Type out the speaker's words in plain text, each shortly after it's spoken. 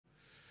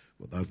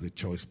But that's the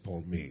choice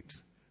Paul made,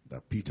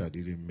 that Peter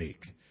didn't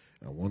make.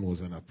 And one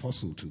was an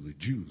apostle to the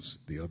Jews,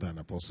 the other an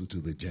apostle to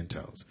the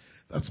Gentiles.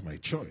 That's my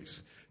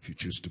choice. If you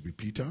choose to be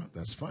Peter,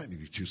 that's fine. If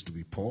you choose to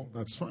be Paul,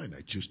 that's fine.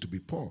 I choose to be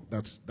Paul.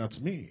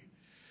 That's me.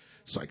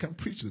 So I can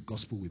preach the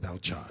gospel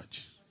without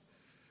charge.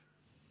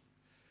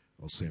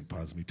 Also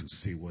empowers me to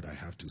say what I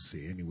have to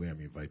say anywhere I'm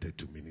invited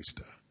to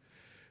minister.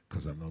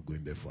 Because I'm not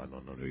going there for an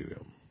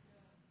honorarium.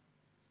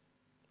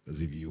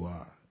 As if you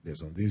are, there's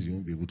some things you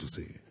won't be able to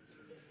say.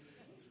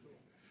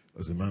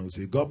 As the man will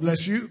say, God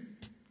bless you.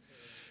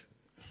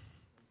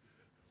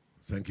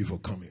 Thank you for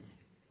coming.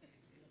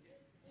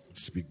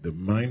 Speak the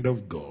mind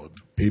of God.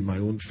 Pay my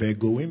own fare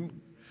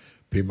going.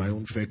 Pay my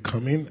own fare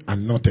coming.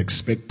 And not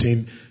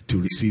expecting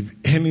to receive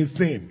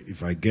anything.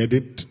 If I get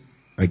it,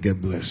 I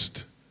get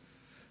blessed.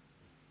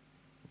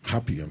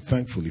 Happy. I'm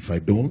thankful. If I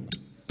don't,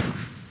 I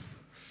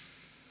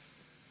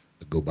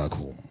go back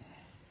home.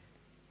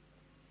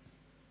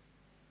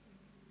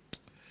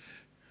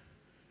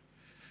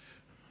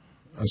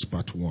 That's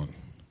part one.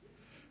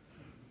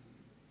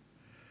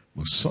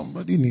 But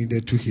somebody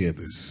needed to hear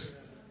this.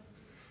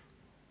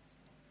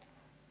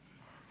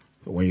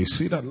 When you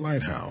sit at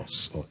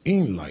Lighthouse or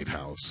in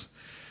Lighthouse,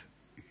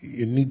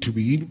 you need to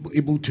be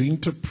able to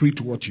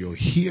interpret what you're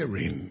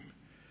hearing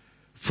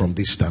from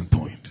this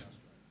standpoint.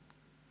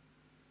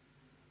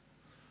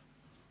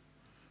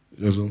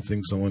 Just don't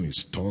think someone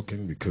is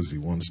talking because he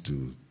wants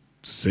to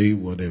say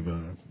whatever.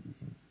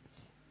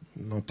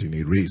 Not in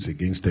a race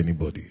against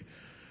anybody.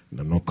 And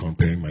I'm not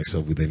comparing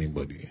myself with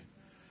anybody.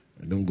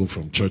 I don't go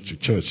from church to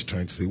church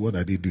trying to say, what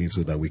are they doing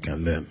so that we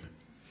can learn?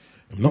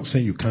 I'm not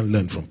saying you can't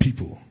learn from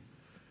people.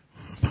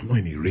 I'm not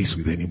in a race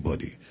with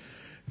anybody.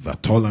 If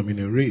at all I'm in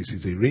a race,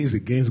 it's a race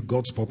against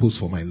God's purpose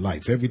for my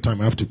life. Every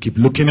time I have to keep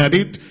looking at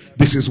it,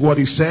 this is what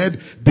he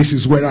said, this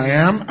is where I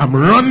am. I'm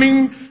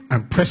running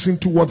and pressing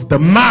towards the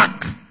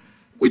mark.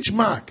 Which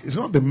mark? It's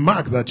not the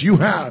mark that you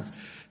have.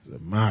 It's the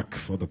mark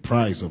for the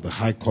prize of the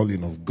high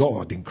calling of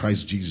God in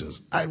Christ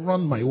Jesus. I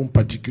run my own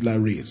particular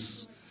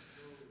race.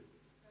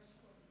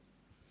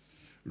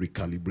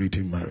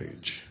 Recalibrating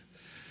marriage.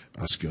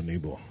 Ask your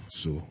neighbor,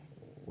 so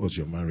what's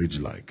your marriage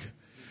like?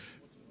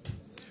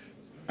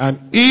 And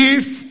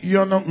if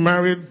you're not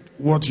married,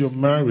 what's your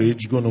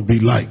marriage going to be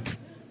like?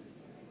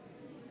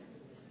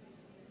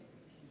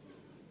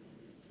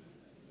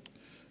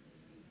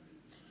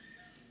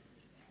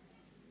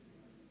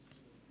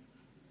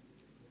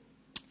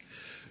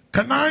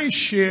 Can I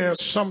share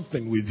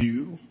something with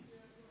you?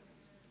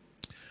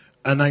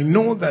 And I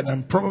know that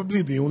I'm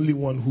probably the only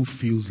one who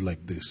feels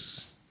like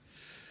this.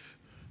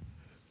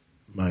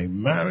 My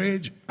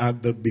marriage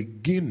at the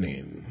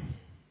beginning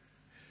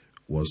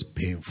was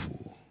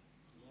painful.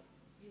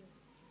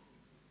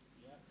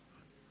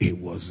 It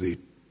was a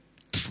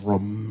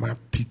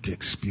traumatic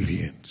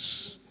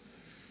experience.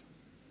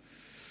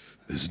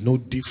 There's no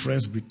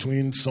difference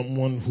between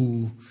someone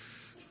who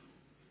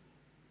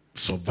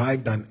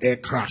survived an air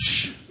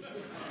crash.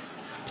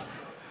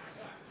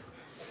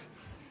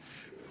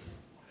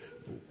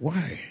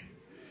 Why?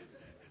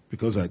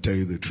 Because I tell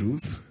you the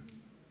truth.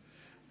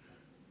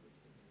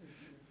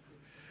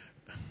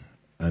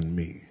 And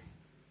me.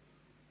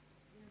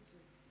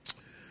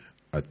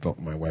 I thought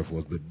my wife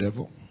was the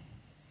devil.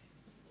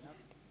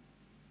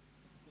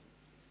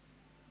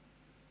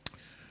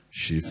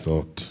 She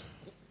thought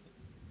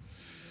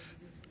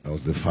I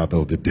was the father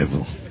of the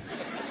devil.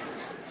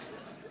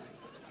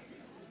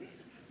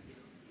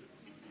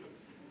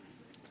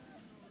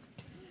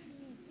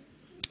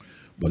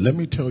 But let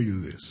me tell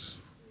you this.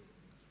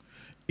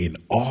 In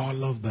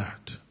all of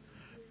that,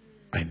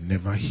 I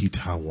never hit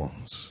her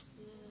once.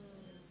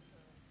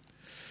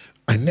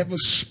 I never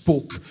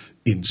spoke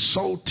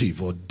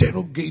insultive or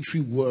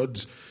derogatory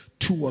words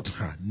towards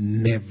her.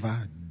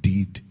 Never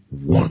did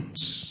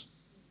once.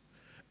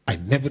 I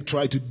never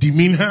tried to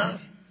demean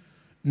her.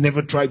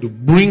 Never tried to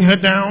bring her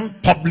down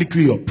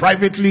publicly or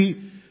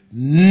privately.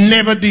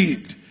 Never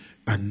did.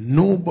 And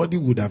nobody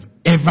would have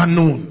ever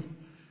known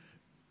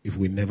if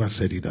we never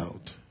said it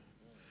out.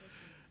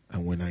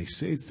 And when I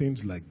say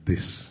things like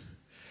this,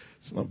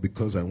 it's not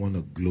because I want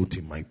to gloat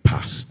in my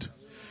past.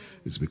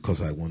 It's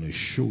because I want to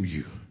show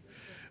you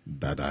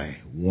that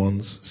I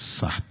once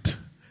sat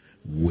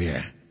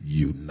where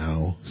you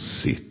now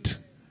sit.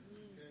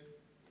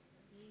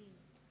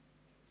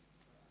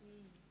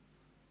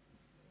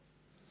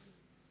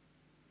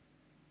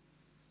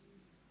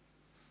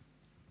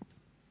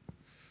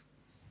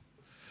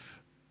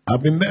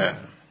 I've been there.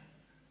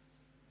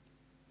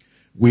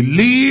 We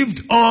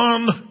lived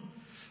on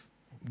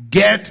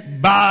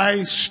get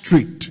by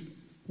street.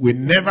 We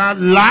never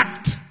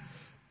lacked,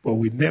 but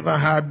we never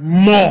had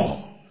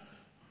more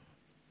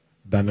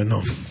than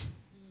enough.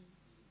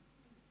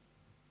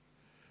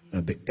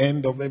 At the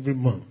end of every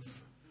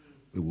month,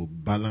 we will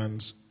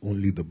balance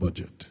only the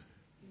budget.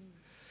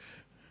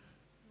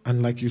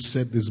 And like you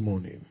said this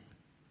morning,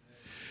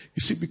 you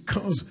see,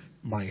 because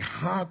my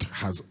heart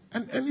has,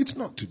 and it's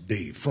not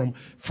today, from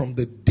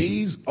the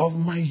days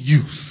of my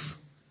youth,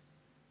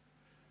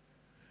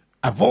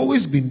 I've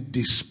always been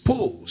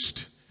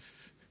disposed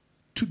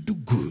to do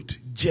good.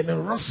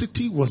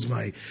 Generosity was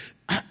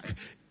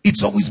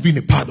it's always been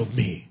a part of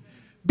me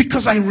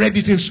because I read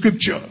it in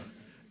scripture.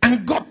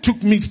 And God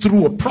took me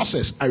through a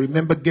process. I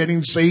remember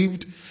getting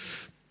saved.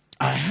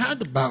 I had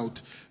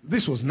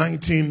this was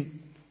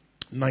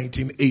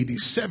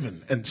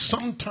 1987. And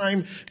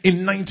sometime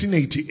in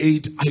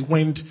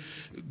 1988,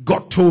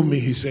 God told me,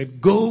 he said,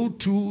 go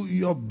to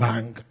your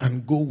bank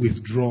and go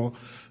withdraw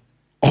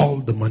all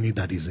the money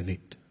that is in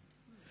it.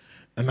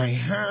 And I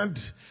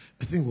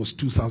think it was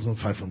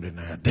 2,500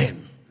 naira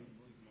then.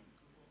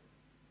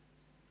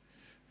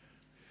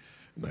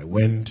 And I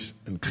went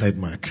and cleared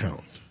my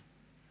account.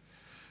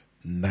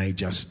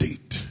 Niger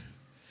State.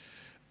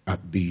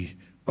 At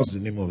what's the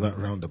name of that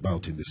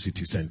roundabout in the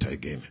city center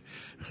again?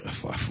 I've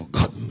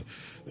forgotten.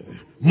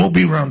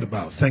 Moby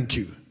roundabout, thank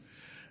you.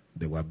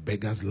 There were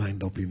beggars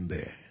lined up in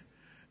there.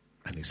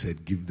 And he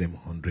said, give them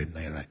 100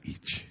 naira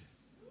each.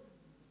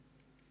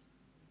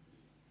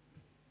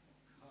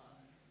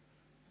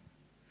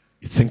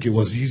 You think it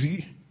was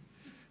easy?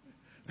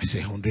 I say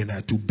 100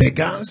 naira to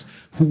beggars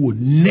who would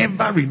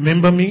never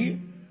remember me.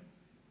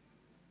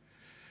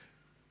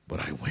 But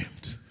I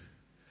went.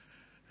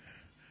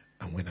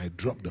 And when I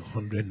dropped the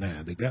 100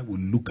 naira, the guy would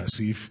look as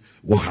if,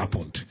 what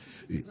happened?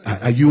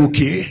 Are you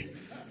okay?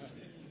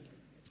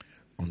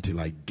 Until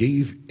I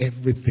gave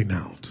everything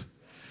out.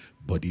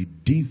 But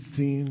it did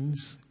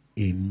things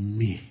in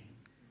me.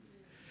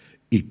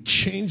 It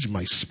changed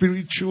my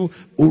spiritual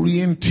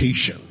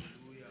orientation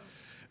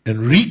and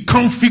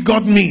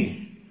reconfigured me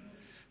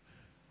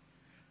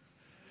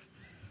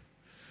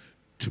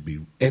to be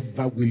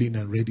ever willing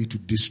and ready to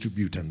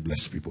distribute and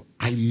bless people.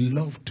 I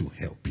love to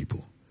help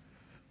people.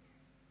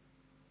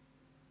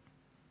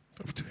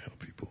 Love to help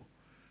people.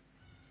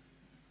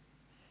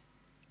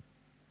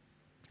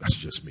 That's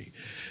just me.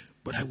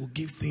 But I will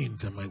give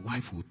things and my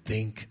wife will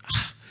think,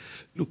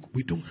 look,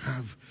 we don't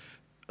have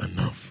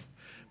enough.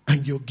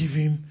 And you're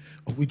giving,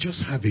 or we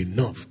just have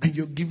enough. And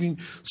you're giving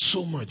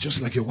so much,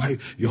 just like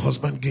your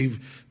husband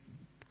gave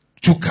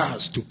 2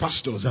 cars to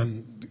pastors.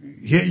 And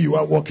here you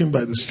are walking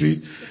by the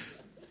street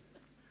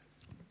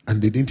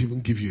and they didn't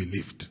even give you a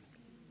lift.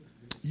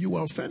 You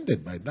were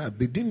offended by that.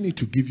 They didn't need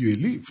to give you a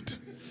lift.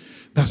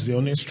 That's the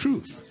honest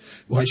truth.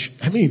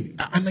 And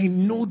I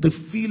know the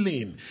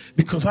feeling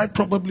because I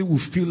probably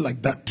would feel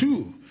like that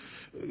too.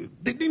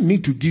 They didn't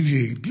need to give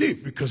you a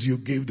lift because you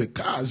gave the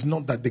cars,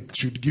 not that they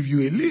should give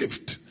you a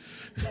lift.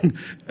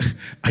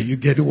 Are you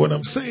getting what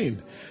I'm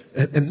saying?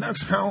 And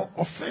that's how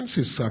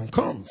offenses can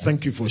come.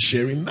 Thank you for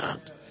sharing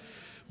that.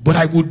 But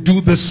I would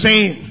do the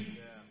same.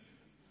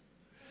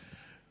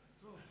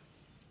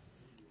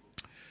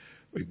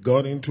 We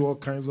got into all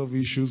kinds of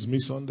issues,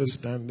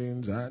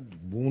 misunderstandings. I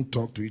won't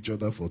talk to each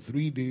other for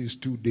 3 days,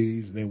 2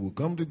 days. Then we'll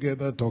come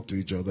together, talk to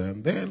each other,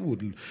 and then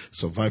we'll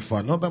survive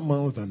for another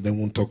month, and then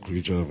we'll talk to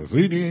each other for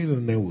 3 days,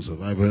 and then we'll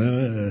survive.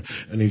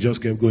 And it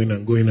just kept going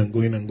and going and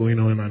going and going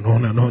on and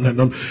on and on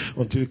and on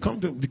until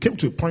it came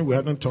to a point we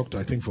hadn't talked,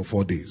 I think, for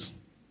 4 days.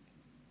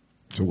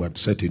 So we had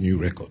set a new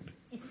record.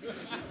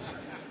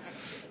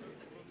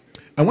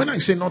 And when I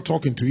say not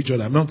talking to each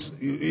other,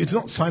 it's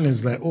not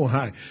silence like, oh,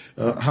 hi,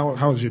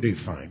 how's your day?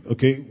 Fine.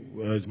 Okay,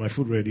 is my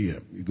food ready? Yeah.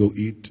 You go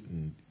eat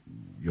and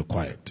you're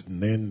quiet.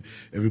 And then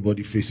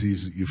everybody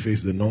you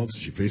face the north,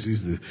 she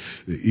faces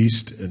the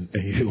east and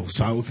you go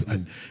south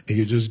and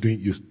you're just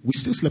we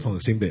still slept on the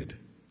same bed.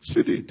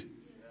 Still did.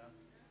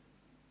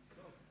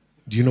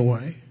 Do you know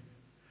why?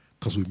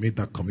 Because we made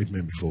that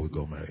commitment before we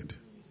got married.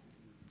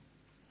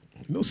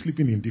 No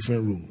sleeping in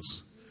different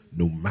rooms,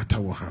 no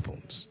matter what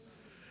happens.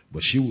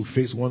 But she will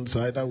face one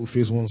side, I will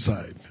face one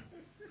side.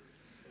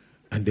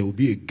 And there will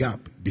be a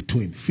gap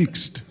between,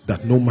 fixed,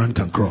 that no man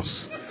can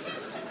cross.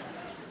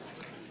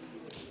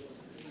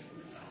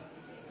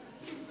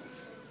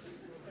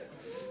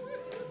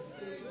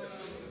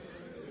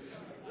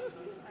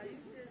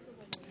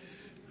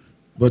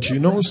 But you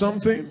know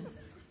something?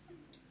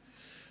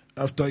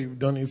 After you've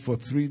done it for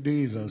 3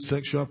 days and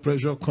sexual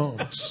pressure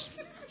comes,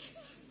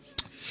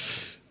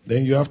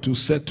 then you have to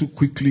settle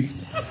quickly.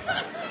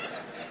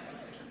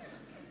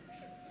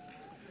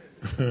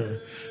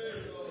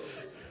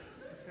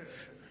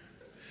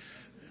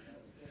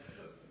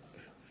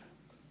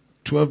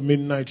 12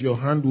 midnight, your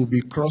hand will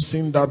be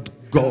crossing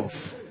that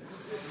gulf.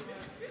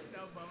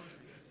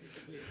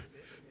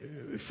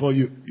 Before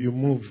you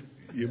move,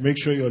 you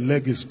make sure your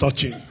leg is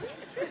touching.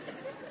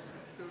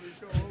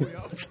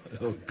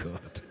 Oh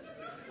God.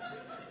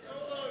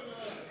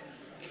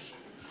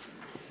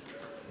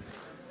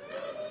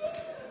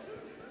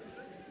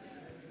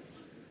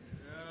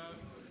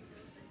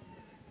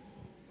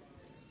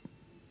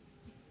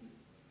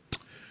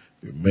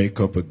 You make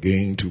up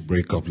again to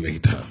break up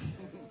later.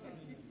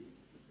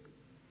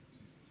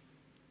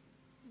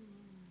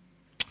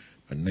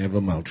 I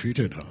never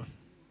maltreated her.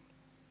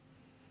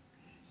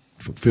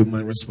 Fulfilled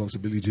my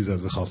responsibilities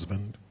as a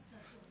husband.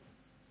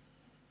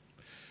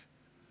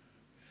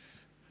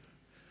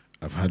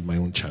 I've had my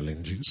own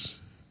challenges.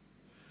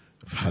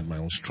 I've had my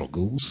own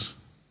struggles.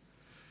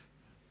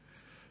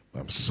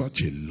 I'm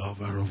such a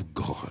lover of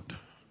God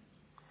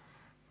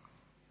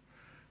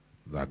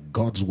that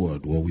God's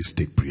word will always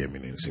take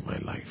preeminence in my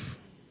life.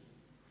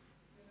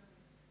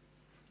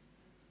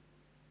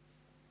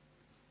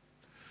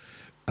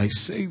 I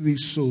say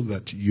this so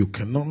that you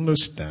can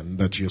understand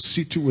that your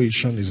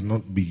situation is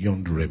not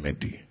beyond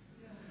remedy.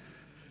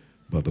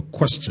 But the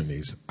question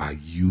is, are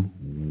you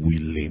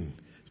willing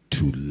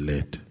to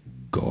let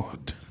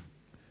God?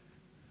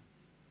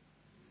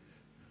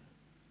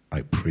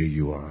 I pray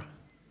you are.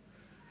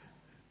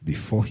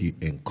 Before he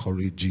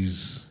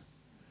encourages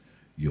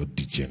your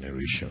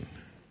degeneration.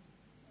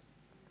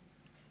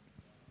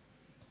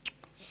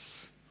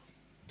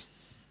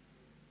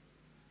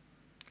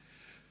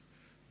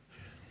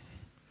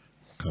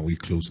 Can we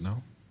close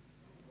now?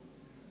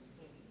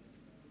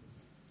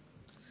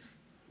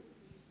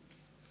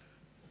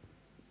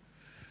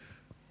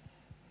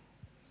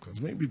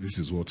 Because maybe this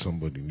is what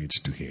somebody needs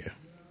to hear.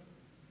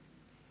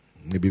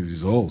 Maybe this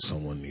is all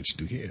someone needs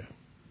to hear.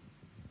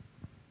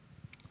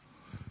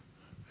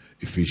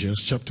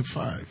 Ephesians chapter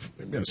 5.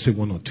 Maybe I'll say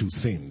one or two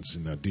things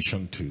in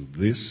addition to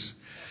this,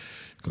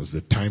 because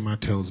the timer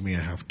tells me I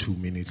have 2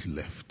 minutes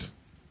left.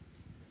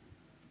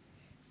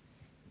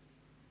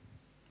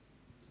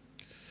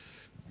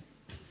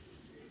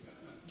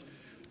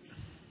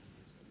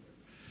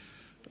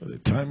 The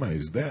timer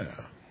is there.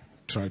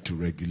 Try to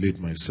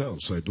regulate myself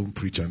so I don't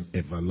preach an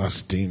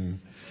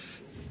everlasting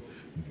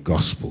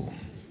gospel.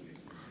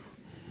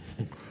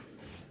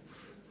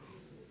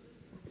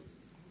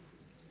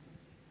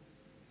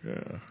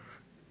 Yeah.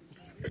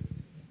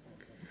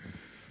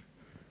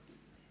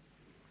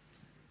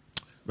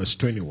 Verse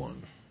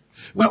 21.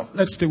 Well,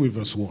 let's stay with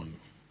verse 1.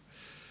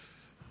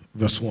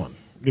 Verse 1.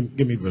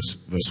 Give me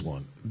verse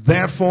 1.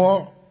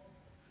 Therefore,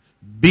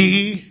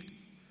 be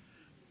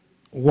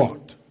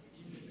what?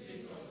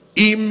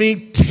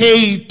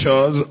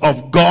 Imitators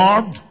of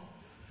God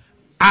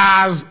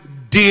as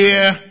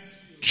dear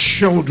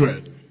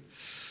children.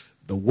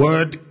 The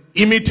word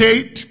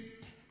imitate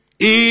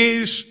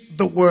is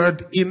the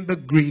word in the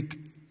Greek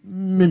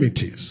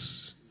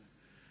mimetis.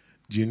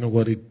 Do you know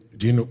what it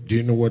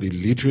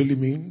literally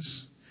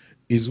means?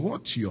 Is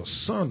what your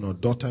son or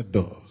daughter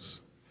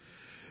does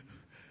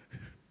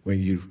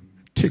when you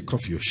take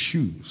off your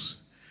shoes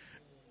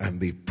and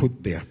they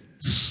put their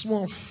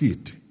small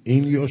feet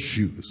in your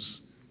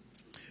shoes,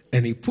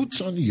 and he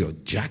puts on your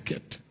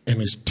jacket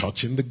and is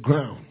touching the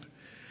ground,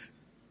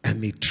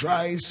 and he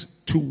tries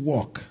to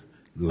walk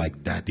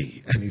like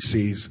daddy, and he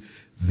says,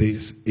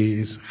 this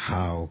is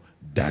how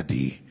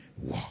daddy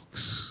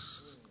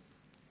walks.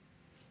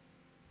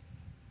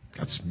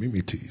 That's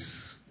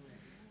mimetis.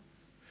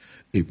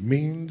 It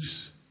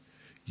means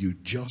you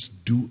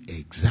just do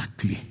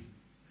exactly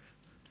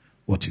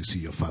what you see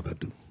your father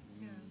do.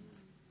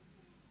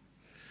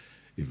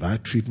 If I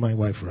treat my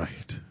wife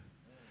right,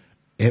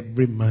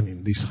 every man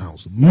in this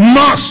house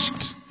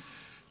must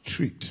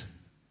treat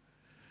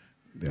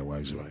their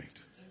wives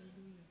right.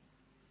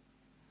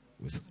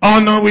 With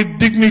honor, with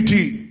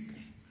dignity.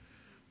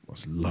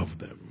 Must love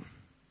them.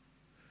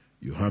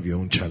 You have your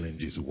own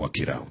challenges, work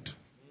it out.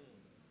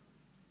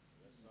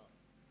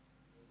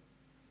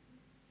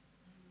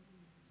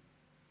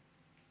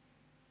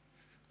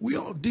 We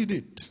all did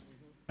it.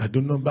 I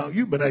don't know about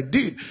you, but I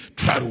did.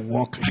 Try to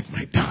walk like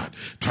my dad.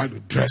 Try to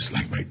dress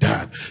like my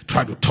dad.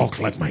 Try to talk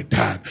like my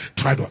dad.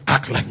 Try to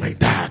act like my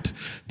dad.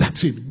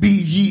 That's it. Be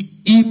ye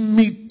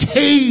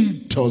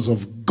imitators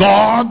of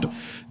God,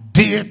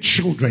 dear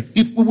children.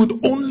 If we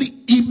would only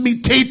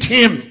imitate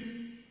him,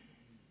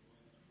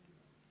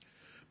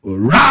 we'll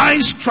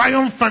rise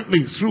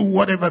triumphantly through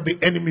whatever the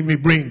enemy may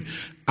bring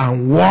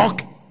and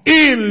walk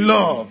in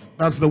love.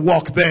 That's the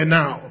walk there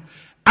now.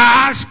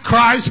 As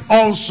Christ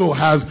also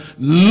has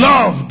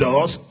loved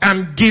us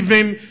and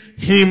given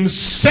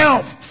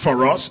himself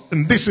for us.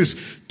 And this is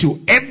to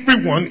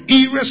everyone,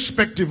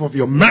 irrespective of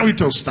your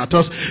marital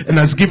status, and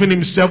has given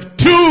himself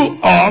to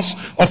us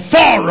or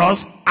for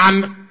us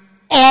an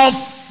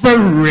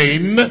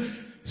offering.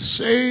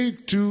 Say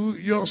to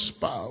your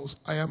spouse,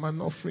 I am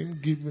an offering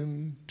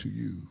given to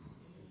you.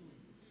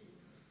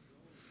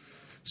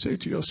 Say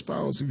to your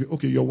spouse,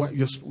 okay, your wife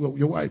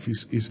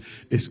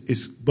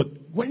is, but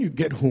when you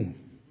get home,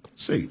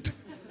 say it.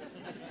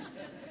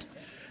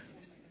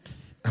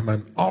 I'm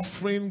an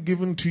offering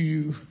given to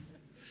you.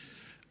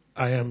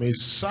 I am a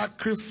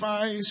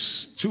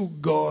sacrifice to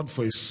God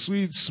for a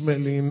sweet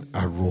smelling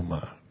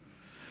aroma.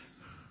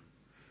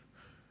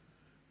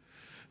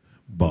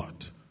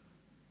 But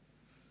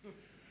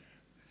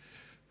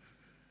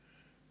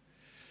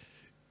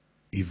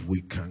if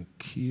we can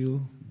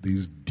kill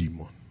this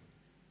demon,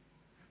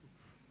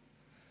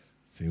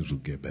 things will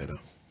get better.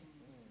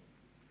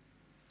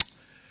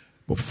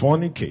 But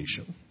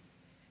fornication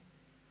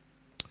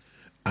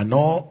and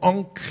all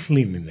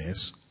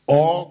uncleanness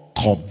or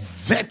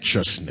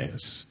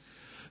covetousness,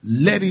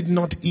 let it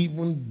not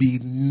even be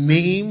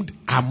named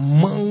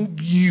among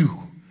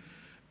you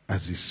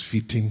as is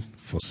fitting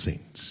for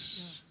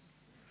saints.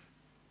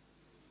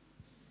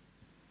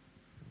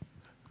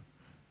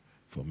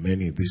 For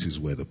many, this is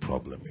where the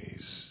problem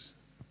is.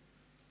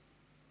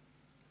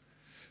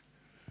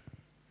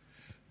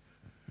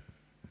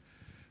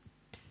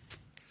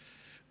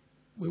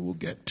 We will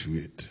get to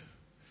it.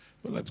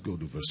 But let's go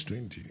to verse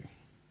 20.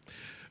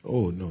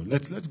 Oh, no.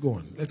 Let's go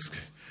on.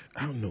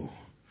 I don't know.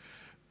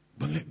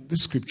 But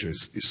this scripture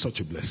is such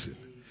a blessing.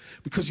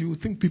 Because you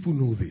would think people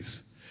know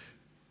this.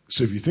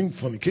 So if you think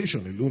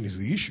fornication alone is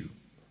the issue,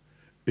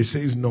 it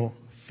says no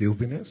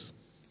filthiness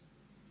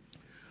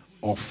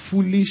or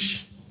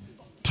foolish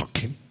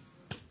talking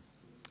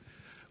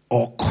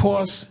or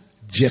coarse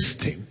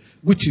jesting,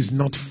 which is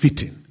not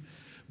fitting,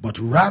 but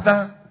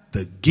rather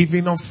the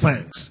giving of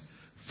thanks.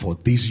 For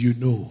this you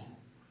know.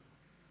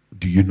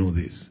 Do you know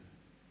this?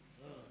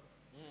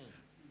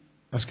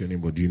 Ask your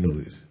neighbor, do you know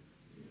this?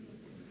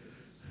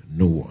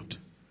 Know what?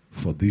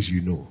 For this you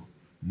know.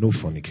 No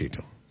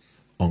fornicator,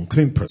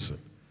 unclean person,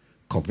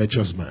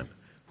 covetous man,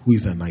 who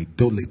is an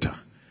idolater,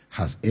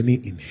 has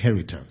any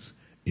inheritance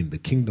in the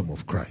kingdom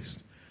of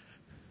Christ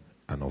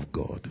and of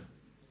God.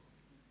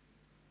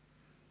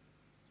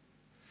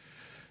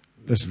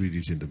 Let's read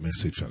it in the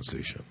Message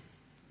translation.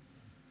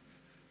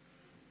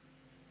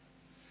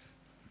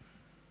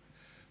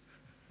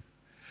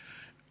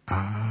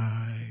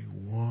 I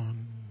want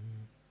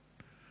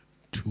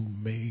to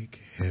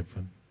make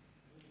heaven.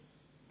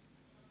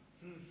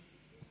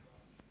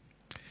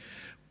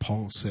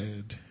 Paul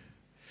said,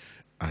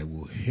 I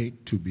will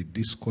hate to be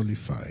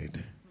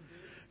disqualified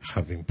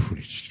having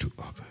preached to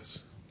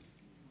others.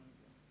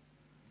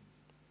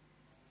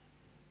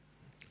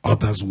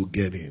 Others will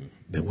get in.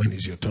 Then when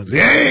it's your turn, say,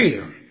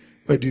 hey,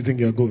 where do you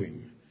think you're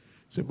going?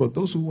 Say, but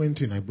those who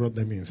went in, I brought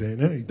them in. Say,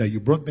 no, that you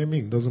brought them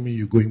in doesn't mean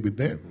you're going with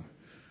them.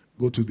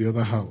 Go to the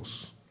other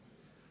house.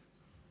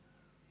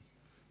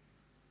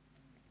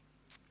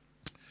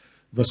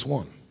 Verse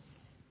 1.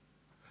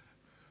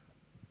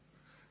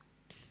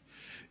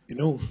 You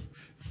know,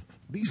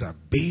 these are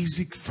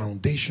basic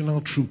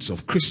foundational truths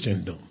of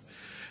Christendom.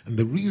 And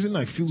the reason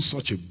I feel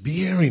such a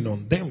bearing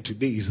on them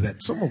today is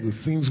that some of the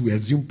things we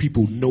assume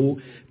people know,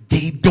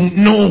 they don't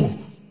know.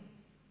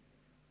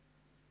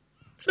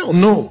 They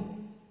don't know.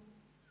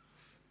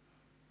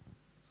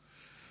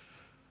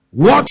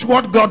 Watch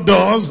what God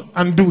does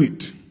and do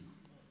it.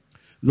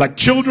 Like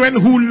children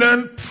who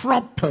learn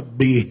proper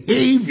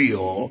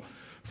behavior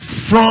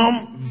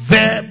from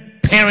their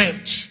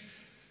parents.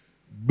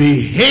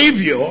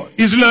 Behavior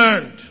is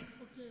learned.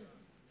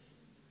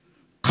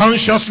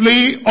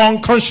 Consciously,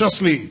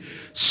 unconsciously.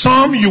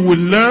 Some you will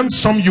learn,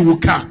 some you will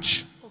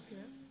catch.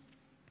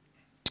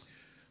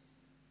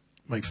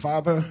 My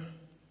father,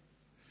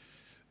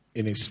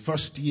 in his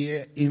first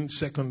year in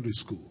secondary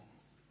school,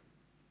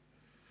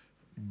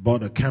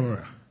 bought a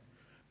camera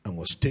and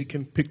was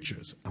taking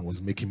pictures and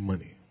was making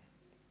money.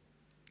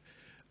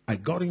 I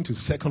got into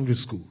secondary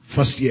school,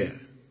 first year.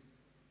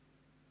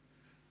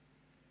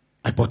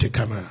 I bought a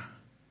camera.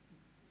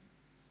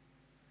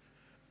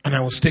 And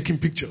I was taking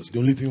pictures. The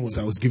only thing was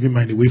I was giving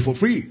mine away for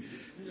free.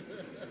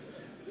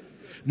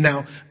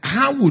 Now,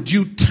 how would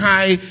you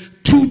tie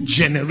two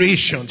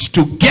generations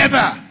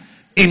together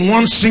in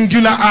one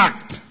singular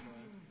act?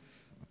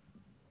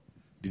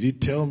 Did he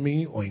tell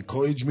me or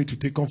encourage me to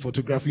take on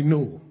photography?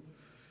 No.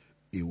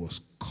 It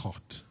was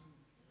caught,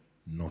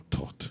 not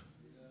taught.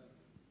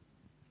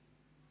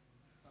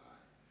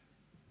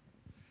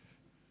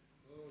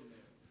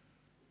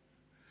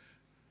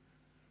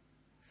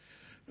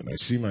 And I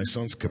see my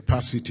son's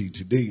capacity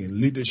today in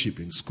leadership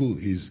in school.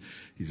 He's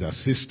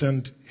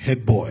assistant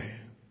head boy.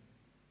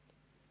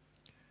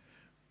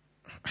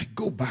 I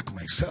go back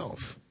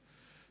myself.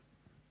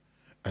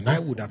 And I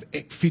would have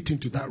fit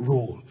into that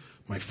role.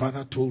 My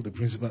father told the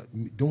principal,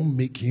 don't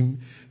make him,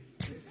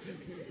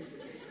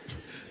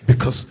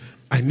 because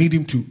I need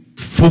him to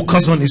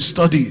focus on his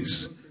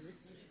studies.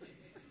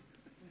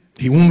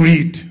 He won't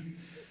read.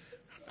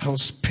 I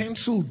was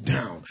penciled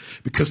down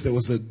because there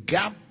was a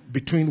gap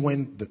between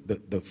when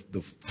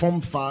the Form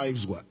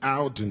 5s were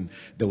out and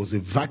there was a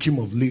vacuum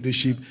of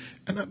leadership.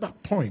 And at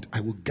that point,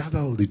 I would gather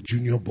all the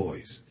junior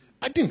boys.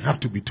 I didn't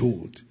have to be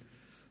told.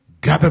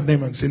 Gather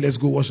them and say, let's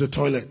go wash the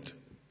toilet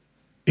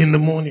in the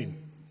morning.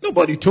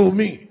 Nobody told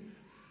me.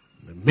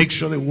 Make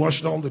sure they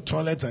washed all the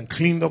toilets and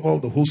cleaned up all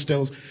the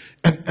hostels.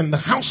 And the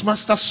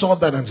housemaster saw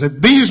that and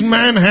said, this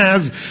man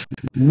has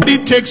what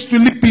it takes to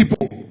lead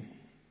people.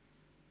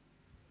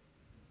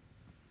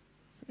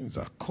 Things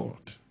are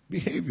caught.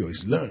 Behavior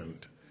is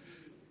learned.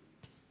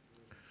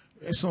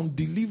 There's some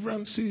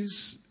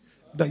deliverances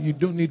that you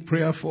don't need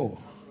prayer for.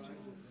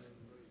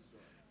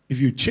 If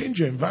you change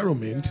your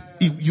environment,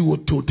 you were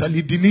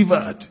totally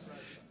delivered.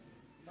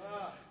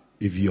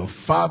 If your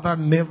father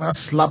never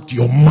slapped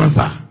your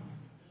mother,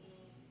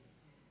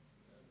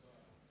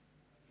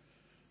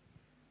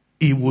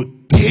 it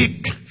would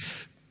take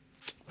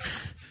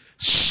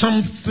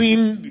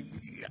something,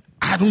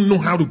 I don't know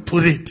how to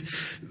put it,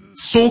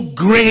 so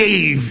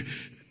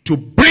grave to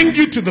bring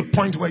you to the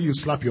point where you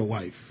slap your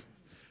wife.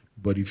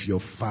 But if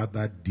your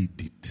father did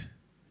it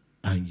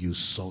and you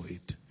saw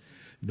it,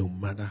 no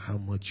matter how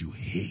much you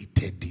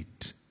hated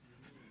it,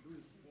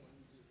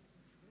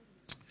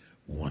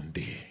 one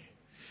day,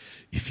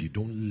 if you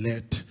don't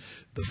let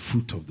the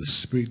fruit of the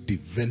Spirit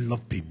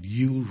develop in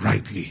you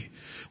rightly,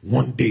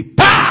 one day,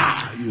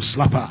 bah, you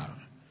slap her.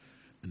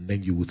 And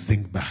then you will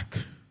think back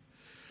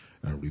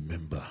and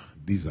remember,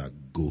 these are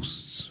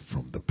ghosts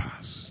from the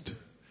past.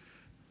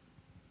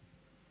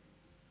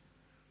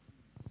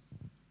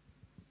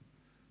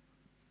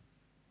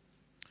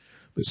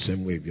 The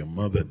same way if your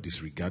mother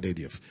disregarded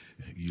your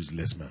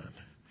useless man.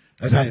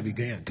 That's how you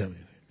began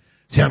coming.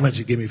 See how much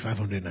you gave me?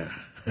 500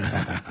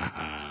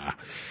 naira.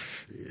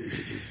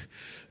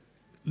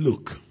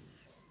 Look,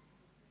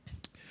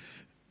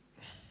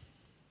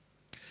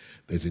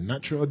 there's a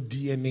natural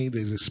DNA,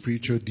 there's a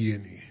spiritual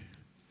DNA.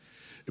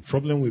 The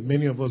problem with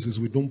many of us is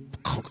we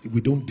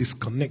don't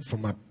disconnect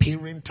from our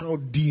parental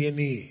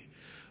DNA.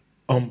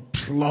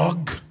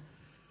 Unplug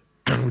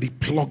and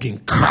replug in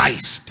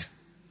Christ.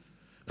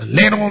 And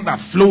let all that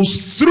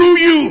flows through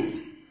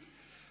you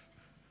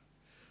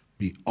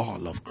be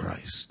all of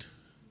Christ.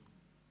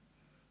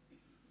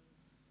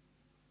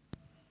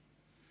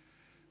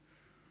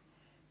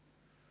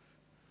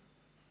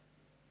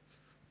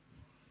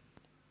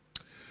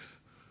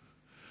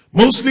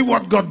 Mostly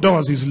what God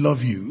does is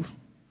love you.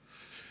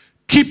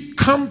 Keep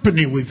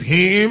company with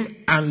him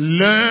and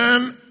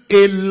learn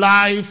a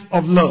life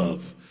of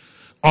love.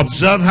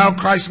 Observe how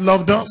Christ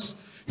loved us.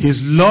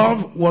 His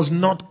love was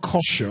not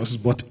cautious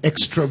but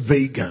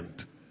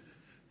extravagant.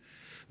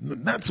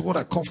 That's what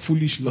I call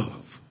foolish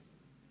love.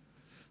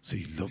 So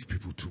you love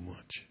people too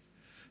much.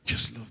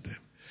 Just love them.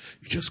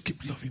 You just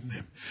keep loving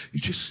them. You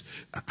just,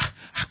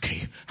 how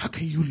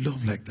can you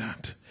love like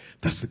that?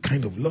 That's the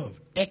kind of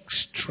love.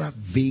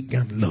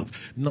 Extravagant love.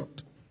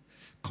 Not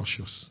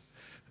cautious.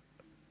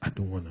 I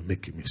don't want to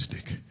make a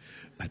mistake.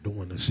 I don't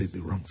want to say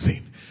the wrong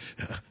thing.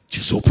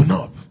 Just open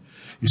up.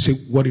 You say,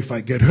 what if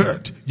I get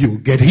hurt? You will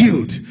get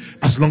healed.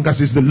 As long as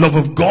it's the love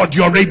of God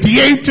you're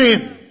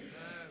radiating.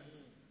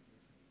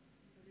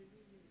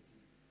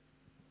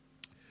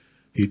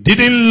 He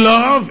didn't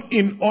love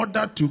in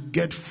order to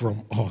get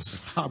from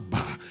us.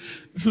 Haba.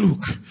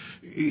 Look,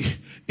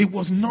 it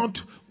was not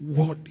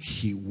what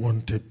he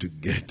wanted to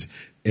get.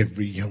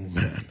 Every young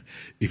man,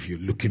 if you're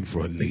looking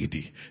for a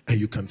lady and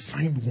you can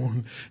find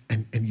one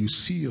and you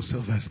see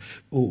yourself as,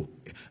 oh,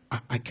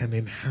 I can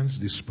enhance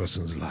this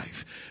person's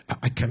life.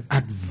 I can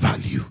add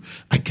value.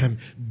 I can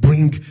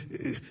bring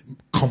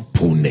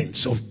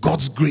components of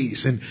God's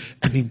grace and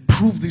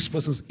improve this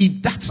person's,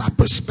 if that's our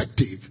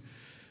perspective,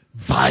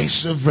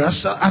 vice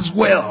versa as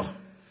well.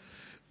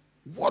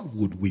 What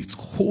would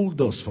withhold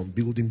us from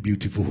building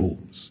beautiful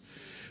homes?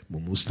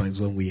 But most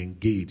times when we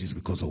engage, it's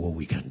because of what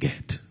we can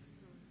get.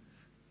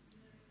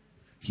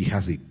 He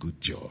has a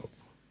good job.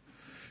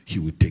 He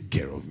will take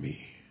care of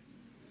me.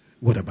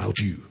 What about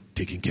you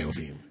taking care of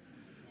him?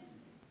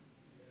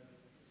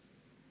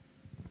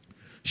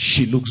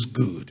 She looks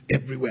good.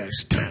 Everywhere I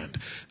stand,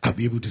 I'll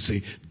be able to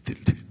say,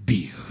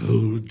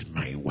 behold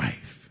my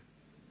wife.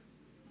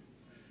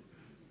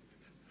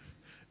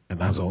 And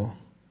that's all.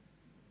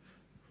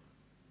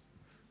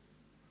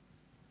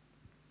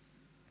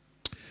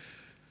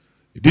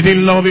 He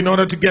didn't love in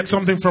order to get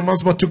something from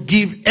us, but to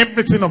give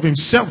everything of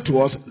himself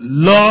to us.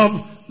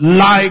 Love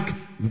like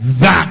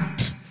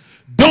that.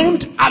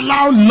 Don't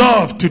allow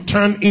love to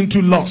turn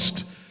into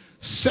lust,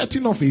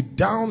 setting off a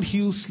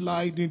downhill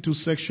slide into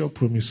sexual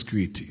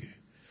promiscuity,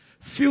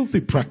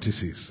 filthy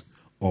practices,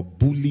 or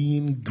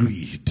bullying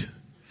greed.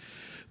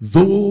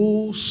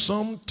 Though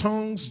some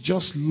tongues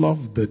just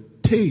love the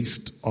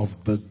taste of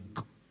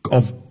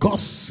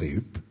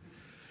gossip,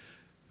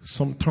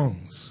 some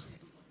tongues,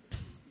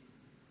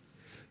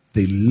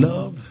 they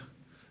love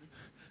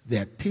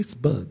their taste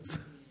buds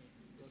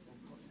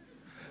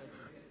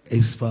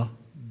is for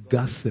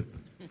gossip.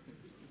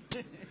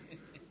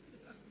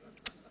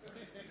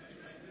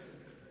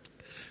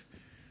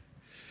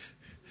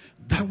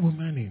 That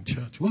woman in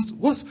church,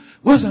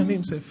 what's her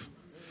name, Seth?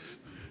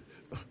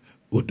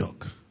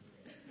 Odok.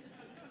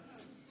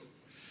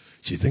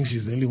 She thinks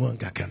she's the only one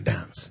that can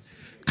dance.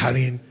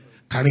 Carrying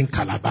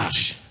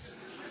calabash.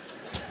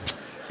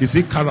 Is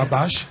it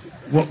calabash?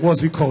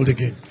 What's it called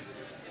again?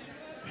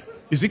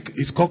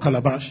 It's called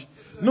calabash?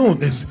 No,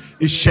 it's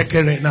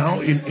shekere now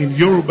in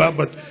Yoruba,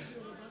 but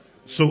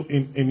so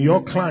in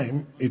your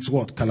climb, it's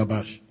what?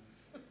 Calabash.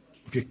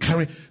 Okay,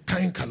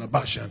 carrying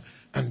calabash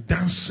and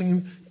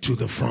dancing to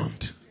the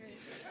front.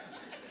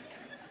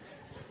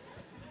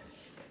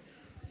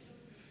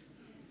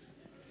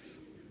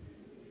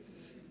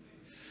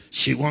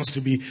 She wants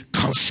to be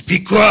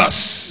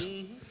conspicuous.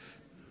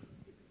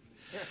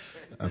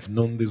 I've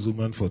known this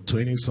woman for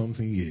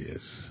 20-something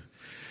years.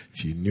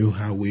 She knew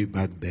her way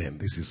back then.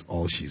 This is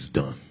all she's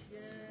done.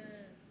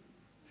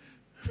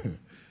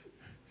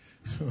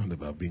 It's not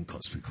about being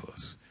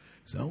conspicuous.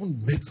 It's her own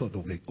method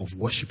of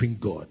worshiping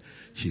God.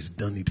 She's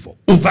done it for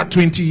over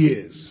 20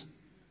 years.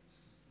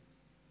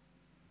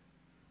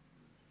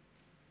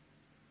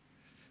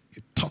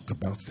 You talk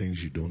about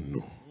things you don't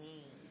know.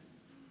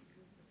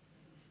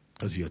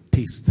 Because your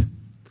taste.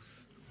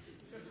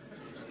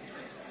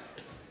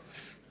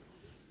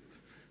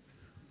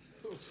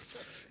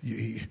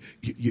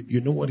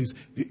 You know what is...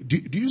 Do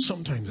you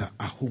sometimes at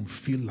home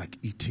feel like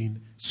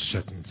eating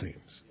certain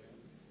things?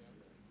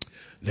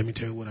 Let me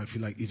tell you what I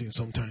feel like eating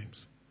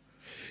sometimes.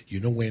 You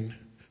know when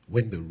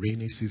when the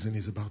rainy season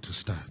is about to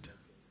start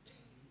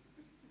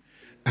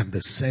and the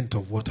scent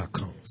of water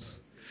comes,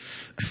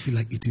 I feel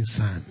like eating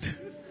sand.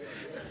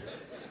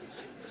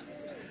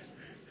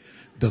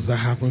 Does that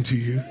happen to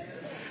you?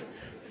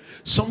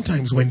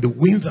 Sometimes when the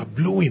winds are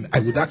blowing,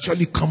 I would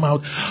actually come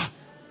out.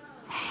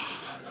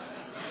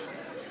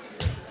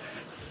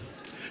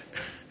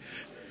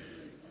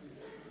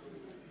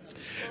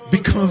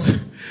 Because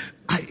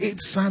I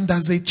ate sand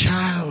as a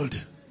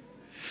child.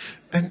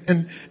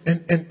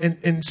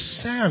 And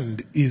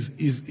sand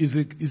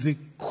is a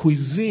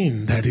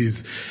cuisine that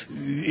is,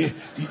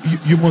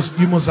 you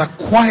must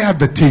acquire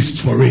the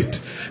taste for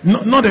it.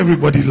 Not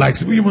everybody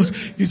likes it, but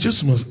you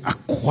just must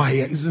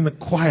acquire. It's an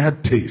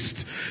acquired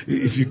taste,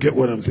 if you get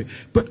what I'm saying.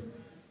 But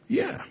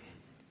yeah,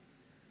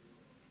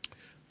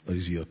 or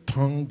is your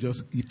tongue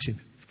just itching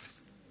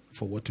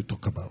for what to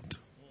talk about?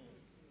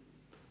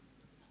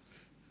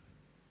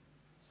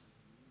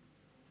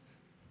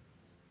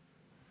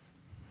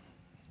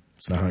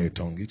 Is that how your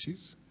tongue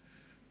itches?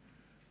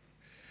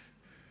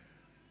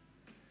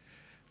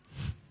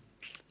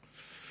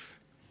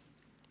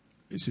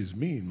 This is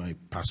me in my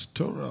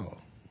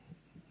pastoral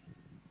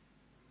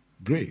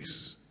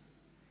grace.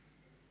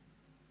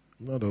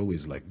 I'm not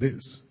always like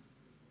this.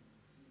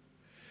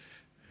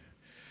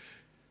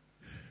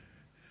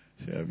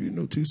 Say, have you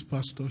noticed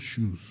Pastor's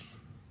shoes?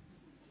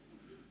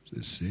 It's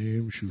the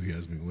same shoe he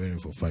has been wearing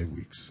for 5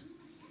 weeks.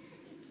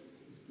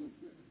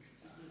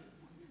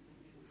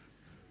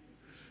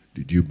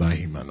 Did you buy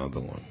him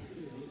another one?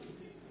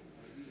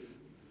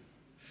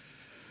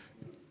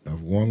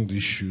 I've worn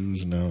these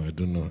shoes now. I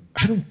don't know.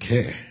 I don't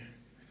care.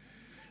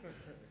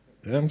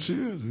 I'm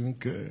serious. I don't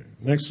care.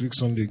 Next week,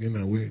 Sunday again,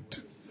 I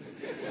wait.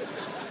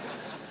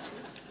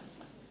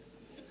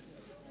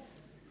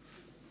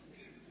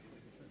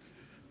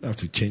 I have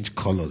to change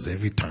colors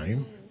every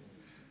time.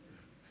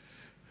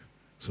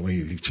 So when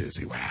you leave church,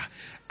 say, wow,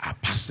 our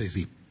pastor is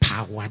a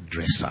power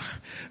dresser.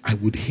 I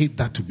would hate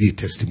that to be a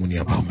testimony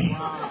about me.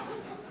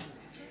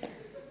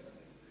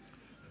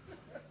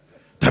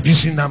 Have you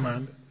seen that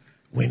man?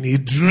 When he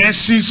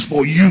dresses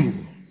for you,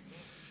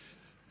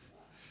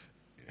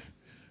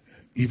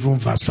 even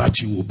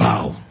Versace will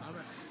bow.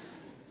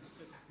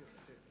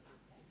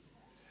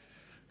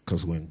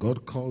 Because when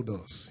God called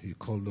us, he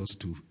called us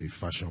to a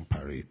fashion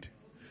parade.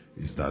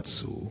 Is that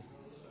so?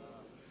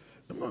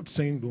 I'm not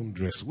saying don't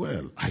dress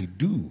well. I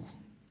do.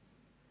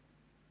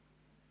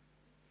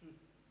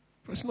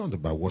 But it's not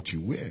about what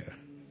you wear.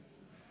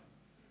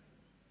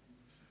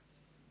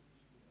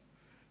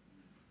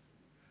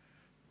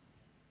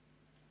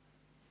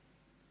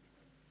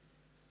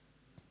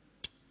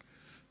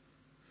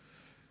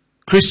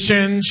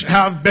 Christians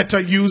have better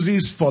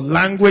uses for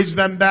language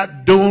than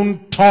that.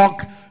 Don't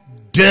talk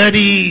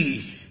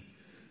dirty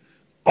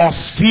or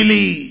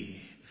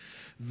silly.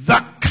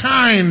 That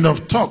kind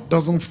of talk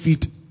doesn't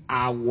fit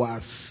our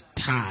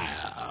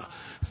style.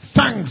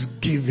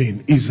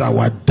 Thanksgiving is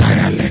our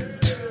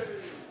dialect.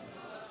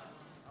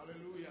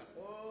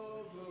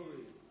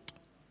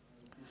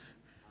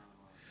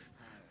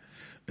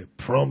 The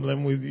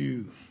problem with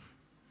you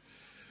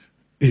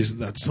is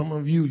that some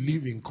of you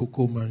live in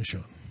Cocoa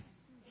Mansion.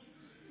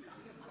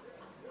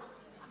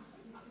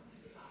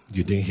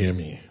 You didn't hear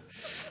me.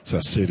 So I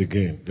say it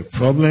again. The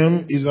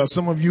problem is that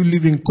some of you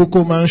live in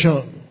Cocoa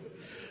Mansion.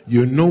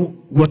 You know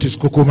what is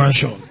Cocoa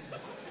Mansion?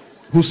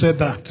 Who said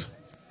that?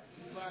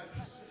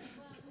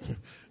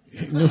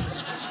 You know.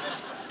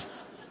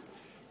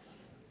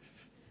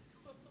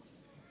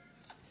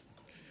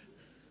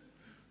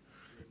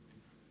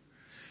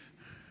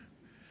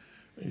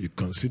 You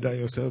consider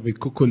yourself a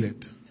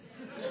cocolet.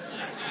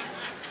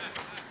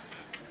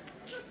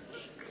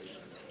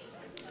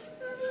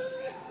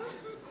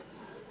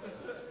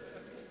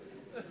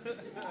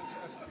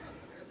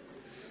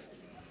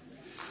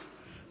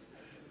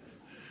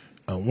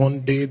 And one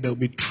day there'll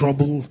be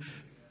trouble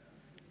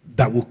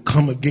that will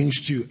come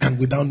against you, and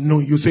without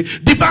knowing, you say,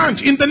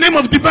 Debange, in the name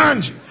of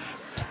Debange.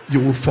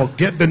 You will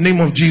forget the name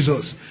of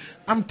Jesus.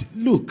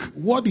 Look,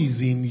 what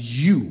is in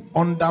you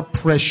under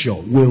pressure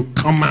will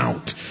come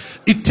out.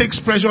 It takes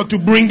pressure to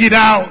bring it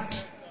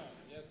out.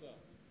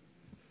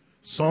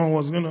 Someone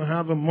was going to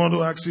have a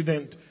motor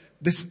accident.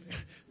 This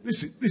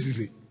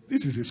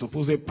is a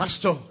supposed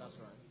pastor.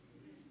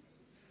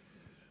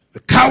 The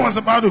car was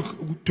about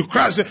to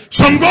crash.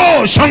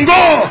 Shango,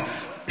 Shango.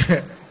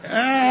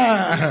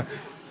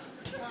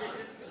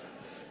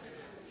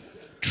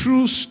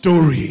 True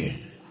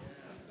story.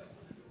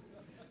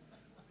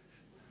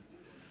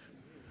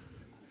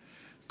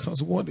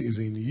 Because what is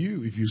in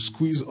you, if you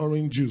squeeze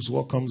orange juice,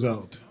 what comes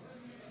out?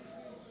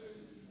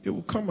 It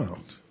will come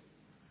out.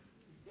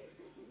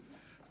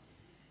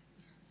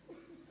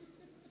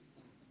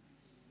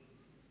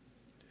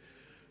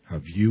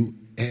 Have you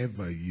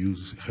ever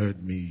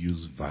heard me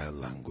use vile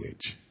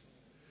language?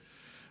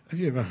 Have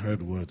you ever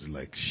heard words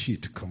like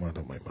shit come out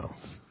of my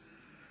mouth?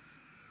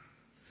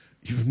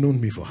 You've known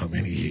me for how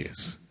many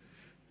years?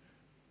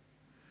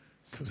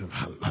 Because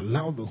I've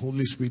allowed the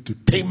Holy Spirit to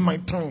tame my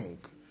tongue.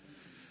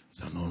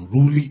 It's an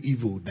unruly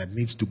evil that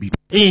needs to be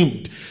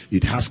tamed.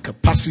 It has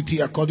capacity,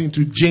 according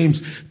to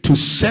James, to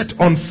set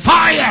on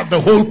fire the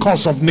whole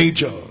course of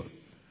nature.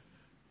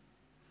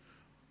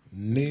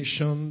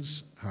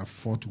 Nations have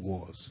fought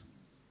wars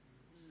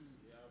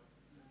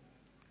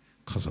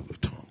because of the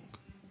tongue.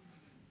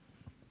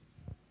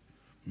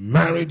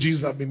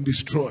 Marriages have been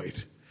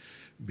destroyed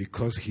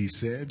because he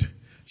said,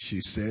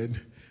 she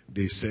said,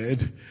 they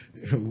said,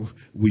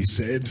 we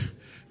said.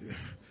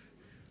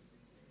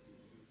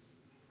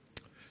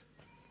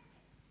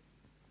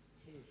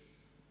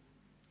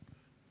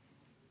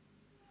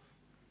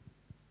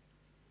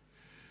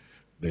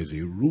 There's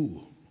a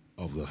rule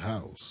of the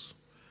house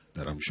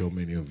that I'm sure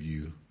many of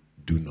you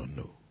do not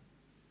know,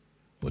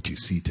 but you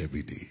see it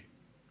every day.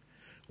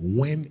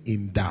 When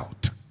in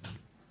doubt,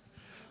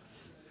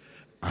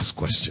 ask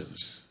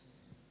questions.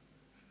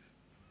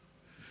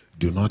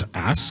 Do not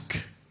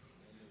ask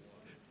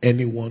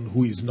anyone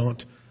who is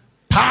not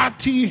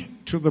party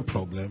to the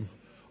problem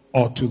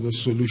or to the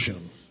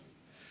solution.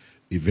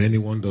 If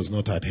anyone does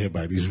not adhere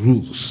by these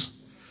rules,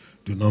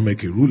 do not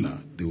make a ruler,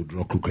 they will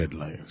draw crooked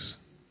lines.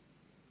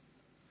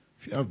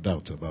 If you have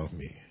doubts about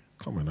me,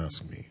 come and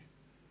ask me.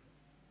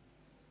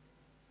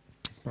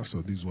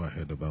 Pastor, this is what I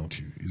heard about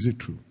you. Is it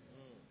true?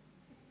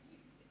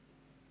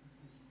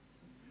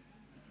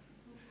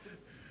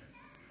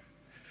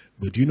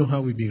 But do you know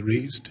how we've been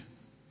raised?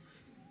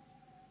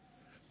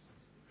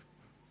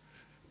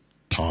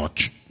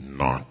 Touch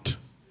not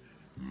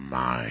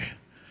my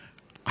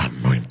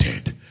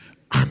anointed,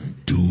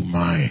 and do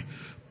my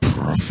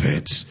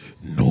prophets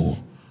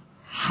no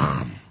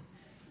harm.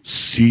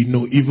 See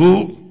no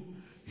evil,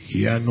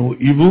 hear no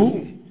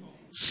evil,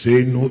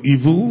 say no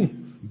evil,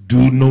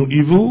 do no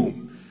evil.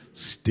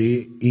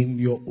 Stay in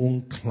your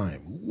own climb.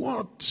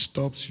 What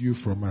stops you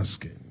from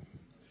asking?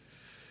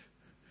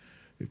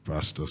 The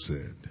pastor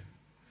said,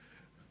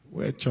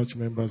 where church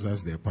members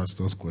ask their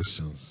pastors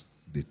questions,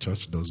 the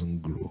church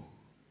doesn't grow.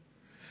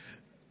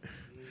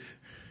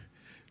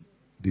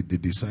 Did the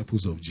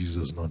disciples of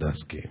Jesus not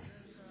ask him?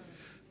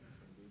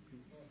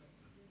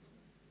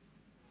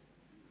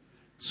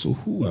 So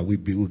who are we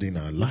building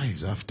our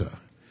lives after?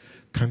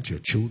 Can't your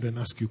children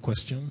ask you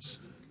questions?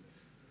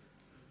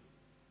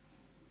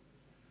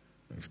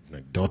 My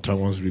daughter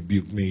once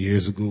rebuked me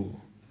years ago.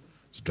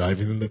 I was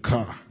driving in the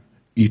car,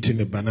 eating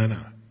a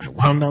banana. I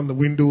wound down the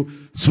window,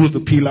 threw the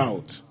peel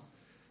out.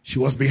 She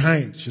was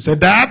behind. She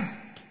said, Dad?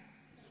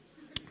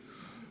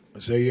 I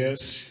said,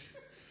 yes.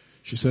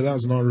 She said,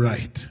 that's not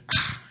right.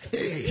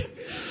 Hey.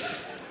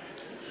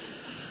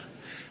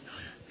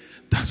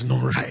 That's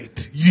not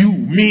right. You,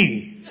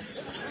 me.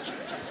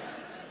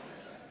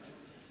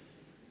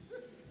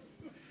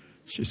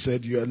 She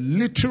said, you are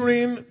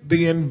littering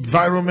the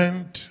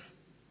environment.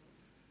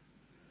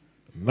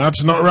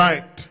 That's not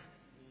right.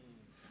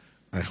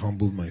 I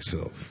humbled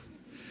myself.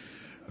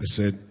 I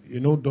said, you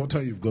know,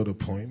 daughter, you've got a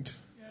point.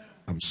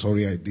 I'm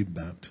sorry I did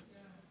that.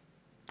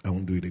 I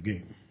won't do it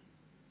again.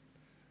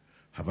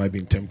 Have I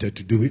been tempted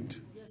to do it?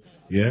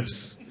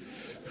 Yes.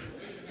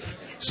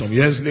 Some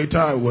years later,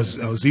 I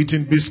was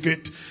eating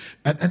biscuit,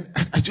 and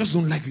I just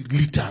don't like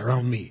glitter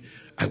around me.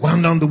 I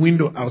wound down the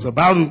window. I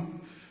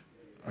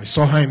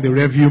saw her in the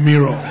rearview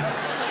mirror.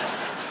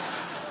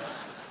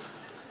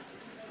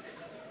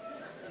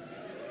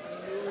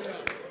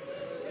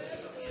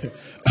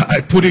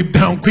 I put it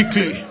down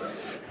quickly.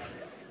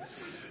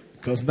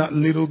 Because that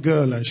little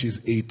girl, and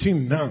she's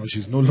 18 now,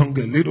 she's no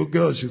longer a little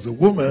girl, she's a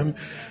woman,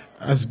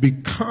 has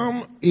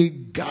become a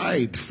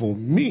guide for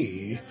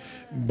me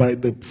by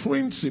the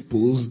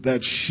principles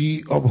that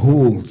she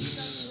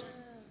upholds.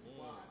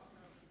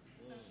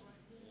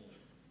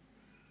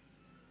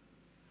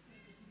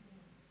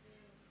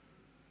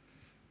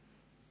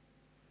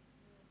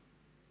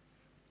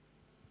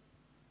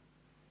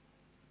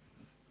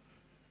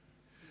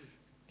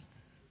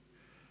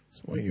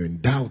 So when you're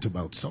in doubt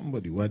about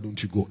somebody, why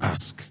don't you go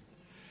ask?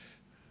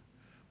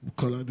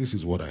 Bukola, this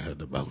is what I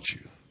heard about you.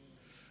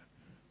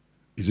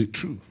 Is it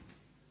true?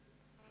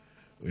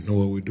 We know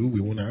what we do. We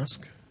won't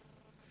ask.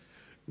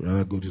 We'd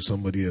rather go to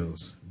somebody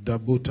else.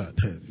 Dabota.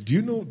 Do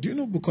you know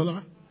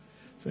Bukola?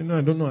 Say, no,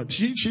 I don't know.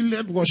 She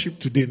led worship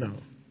today now.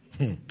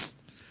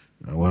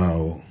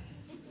 Wow.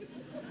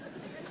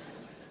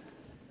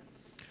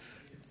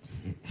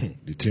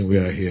 The thing we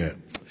are here.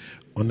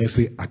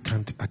 Honestly, I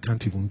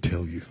can't even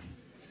tell you.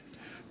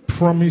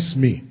 Promise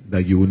me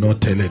that you will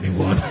not tell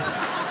anyone.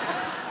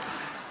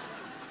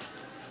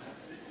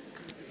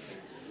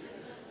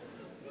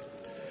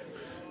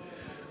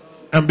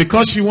 And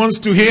because she wants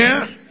to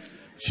hear,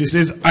 she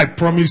says, I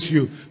promise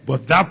you.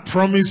 But that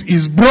promise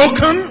is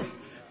broken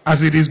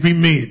as it is being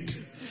made.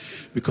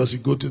 Because you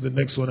go to the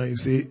next one and you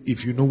say,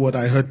 if you know what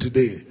I heard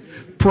today,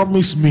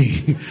 promise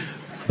me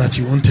that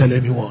you won't tell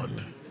anyone.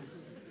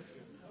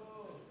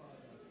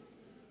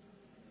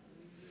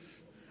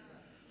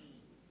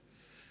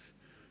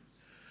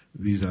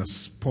 These are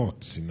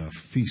spots in a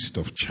feast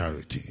of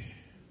charity.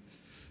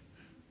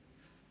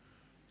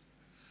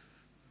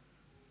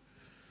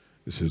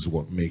 This is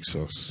what makes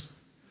us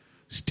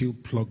still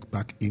plug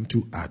back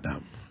into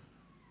Adam.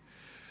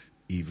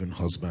 even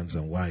husbands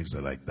and wives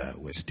are like that.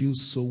 We're still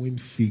sewing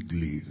fig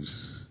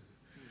leaves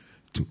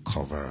to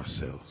cover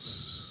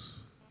ourselves.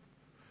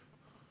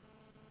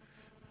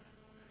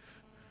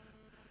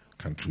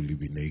 Can't truly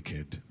be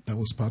naked. That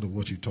was part of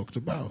what you talked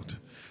about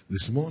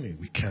this morning.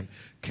 We can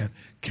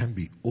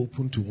be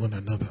open to one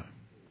another,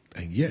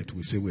 and yet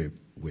we say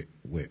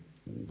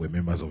we're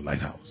members of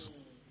Lighthouse.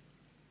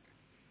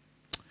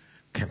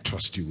 Can't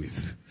trust you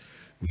with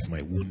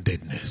my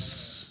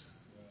woundedness,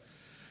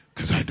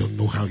 because I don't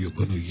know how you're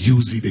going to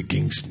use it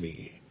against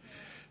me.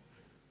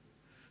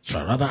 So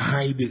I'd rather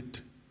hide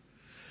it.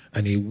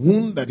 And a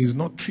wound that is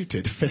not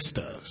treated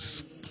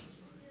festers,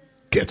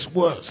 gets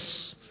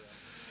worse.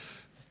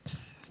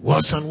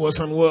 Worse and worse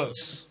and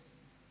worse.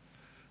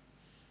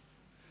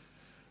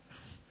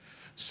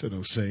 Instead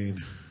of saying,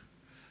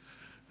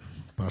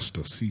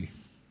 Pastor, see,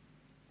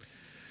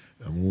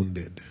 I'm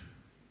wounded.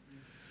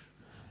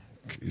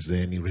 Is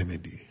there any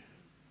remedy?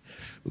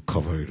 We'll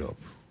cover it up.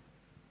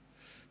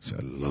 So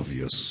I love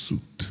your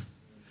suit.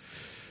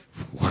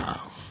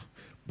 Wow.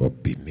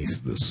 But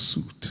beneath the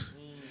suit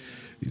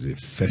is a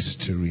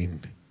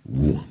festering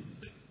wound,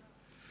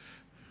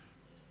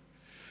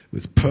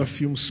 with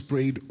perfume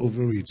sprayed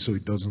over it so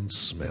it doesn't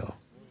smell.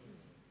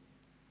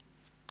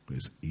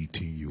 It's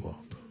eating you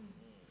up.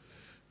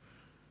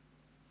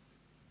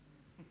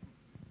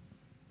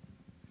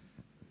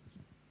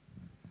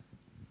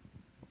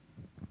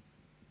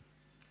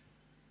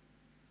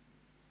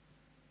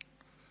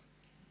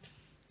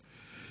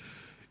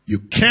 You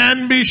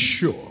can be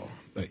sure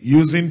that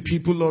using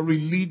people or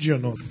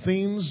religion or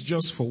things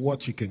just for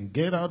what you can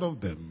get out of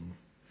them,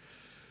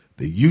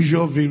 the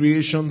usual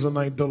variations on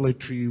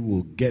idolatry,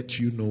 will get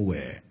you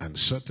nowhere, and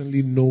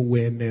certainly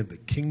nowhere near the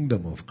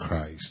kingdom of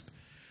Christ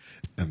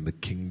and the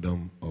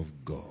kingdom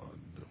of God.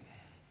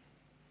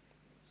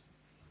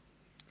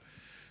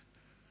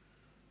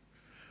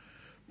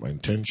 My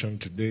intention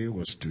today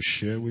was to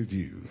share with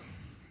you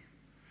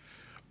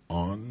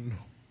on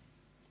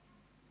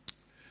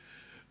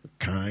the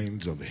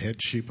kinds of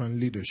headship and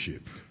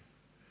leadership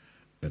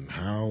and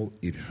how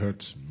it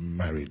hurts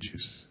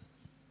marriages.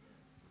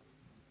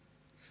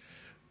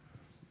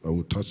 I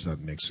will touch that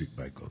next week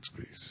by God's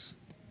grace.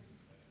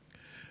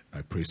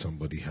 I pray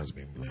somebody has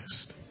been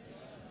blessed.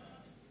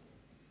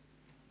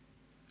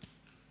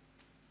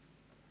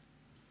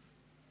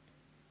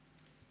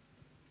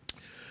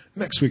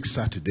 Next week,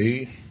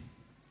 Saturday,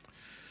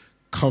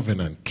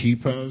 Covenant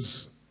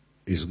Keepers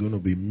is going to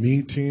be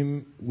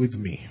meeting with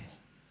me.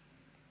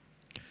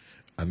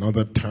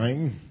 Another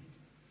time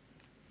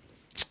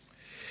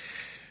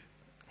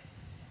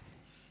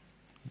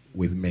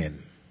with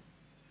men.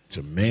 It's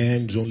a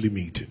men's only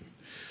meeting.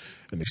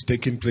 And it's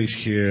taking place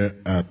here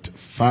at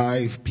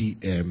 5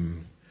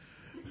 p.m.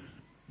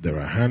 There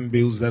are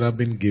handbills that have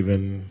been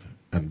given,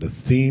 and the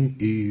theme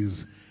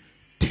is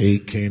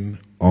taking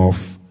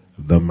off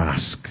the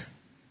mask.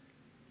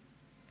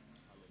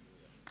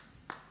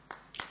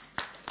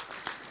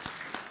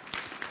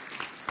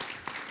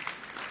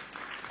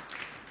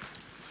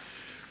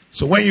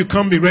 So when you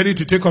come, be ready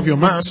to take off your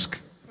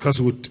mask,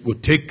 because we'll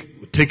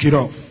take it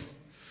off.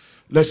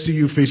 Let's see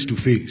you face to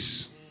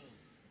face.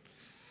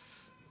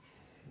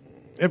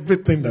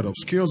 Everything that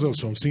obscures us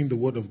from seeing the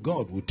word of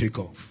God will take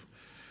off.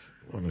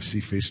 I want to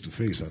see face to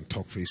face and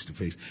talk face to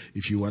face.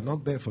 If you were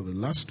not there for the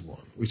last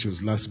one, which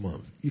was last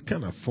month, you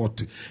can't afford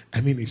to.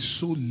 I mean, it's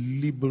so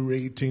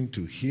liberating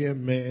to hear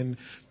men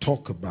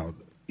talk about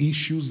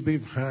issues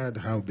they've had,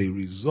 how they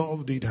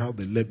resolved it, how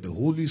they let the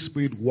Holy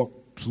Spirit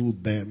walk through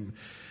them.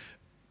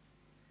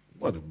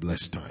 What a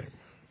blessed time.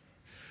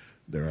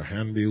 There are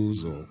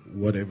handbills or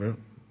whatever,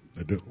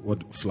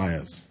 what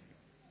flyers,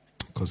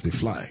 because they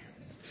fly.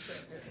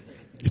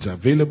 It's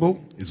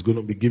available. It's going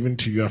to be given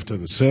to you after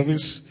the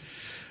service.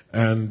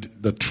 And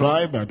the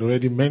tribe, I'd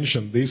already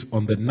mentioned this,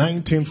 on the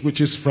 19th,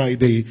 which is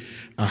Friday,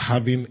 are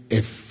having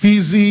a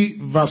fizzy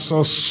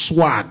versus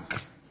swag.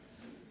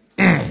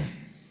 A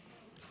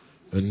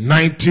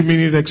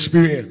 90-minute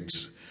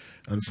experience.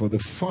 And for the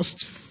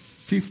first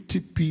 50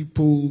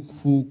 people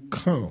who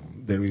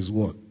come, there is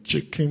what?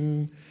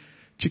 Chicken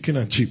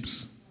and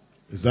chips.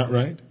 Is that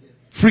right?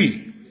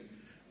 Free.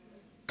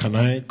 Can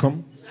I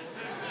come?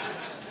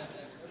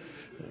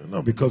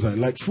 No, because I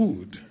like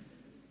food.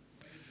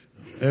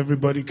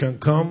 Everybody can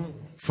come.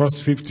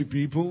 First 50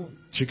 people,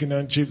 chicken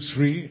and chips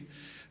free.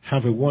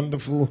 Have a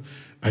wonderful,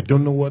 I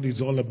don't know what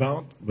it's all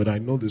about, but I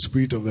know the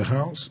spirit of the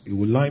house. It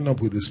will line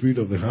up with the spirit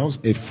of the house.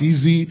 A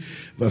fizzy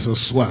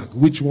versus swag.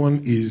 Which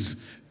one is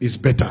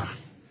better?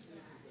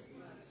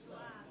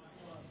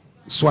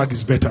 Swag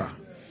is better.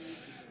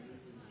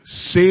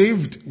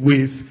 Saved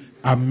with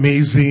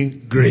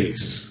amazing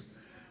grace.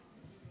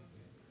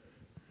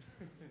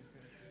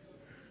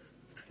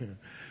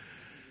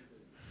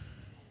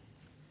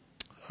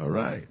 All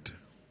right.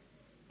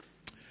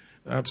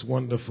 That's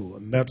wonderful.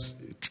 And that's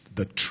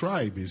the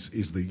tribe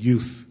is the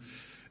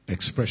youth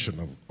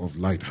expression of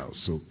Lighthouse.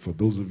 So for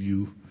those of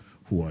you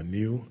who are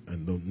new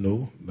and don't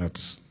know,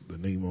 that's the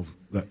name of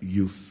that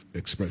youth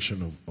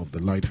expression of the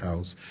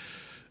Lighthouse.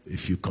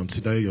 If you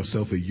consider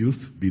yourself a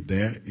youth, be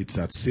there. It's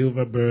at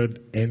Silverbird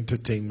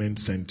Entertainment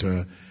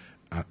Center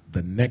at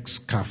the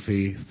next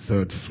cafe,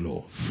 3rd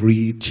floor.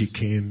 Free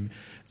chicken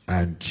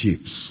and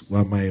chips.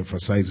 Why am I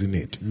emphasizing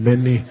it?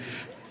 Many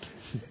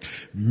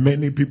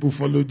people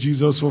follow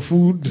Jesus for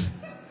food.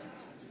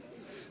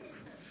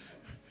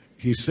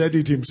 He said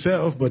it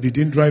himself, but he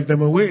didn't drive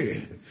them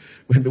away.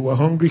 When they were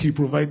hungry, he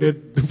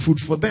provided the food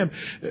for them.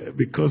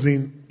 Because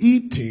in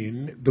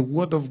eating, the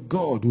word of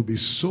God will be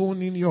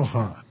sown in your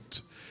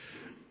heart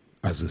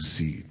as a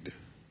seed.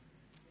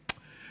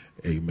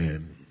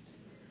 Amen.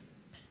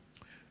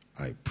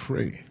 I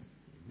pray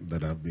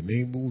that I've been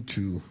able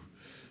to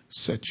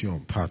set you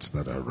on paths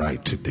that are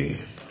right today.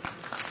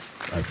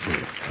 I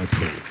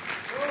pray.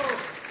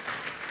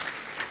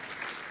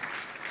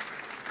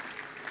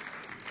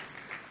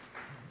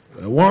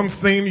 One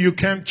thing you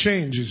can't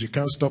change is you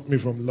can't stop me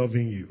from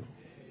loving you.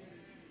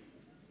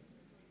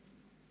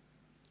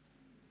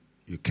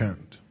 You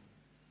can't.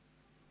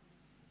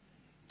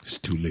 It's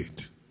too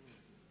late.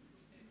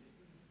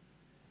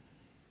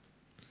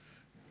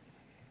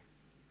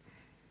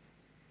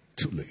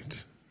 Too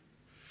late.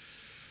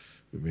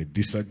 We may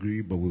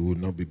disagree, but we will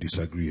not be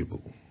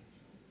disagreeable.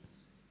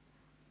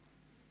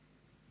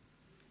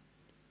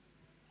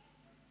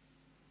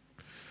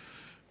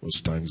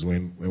 Most times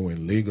when we're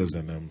in Lagos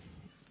and I'm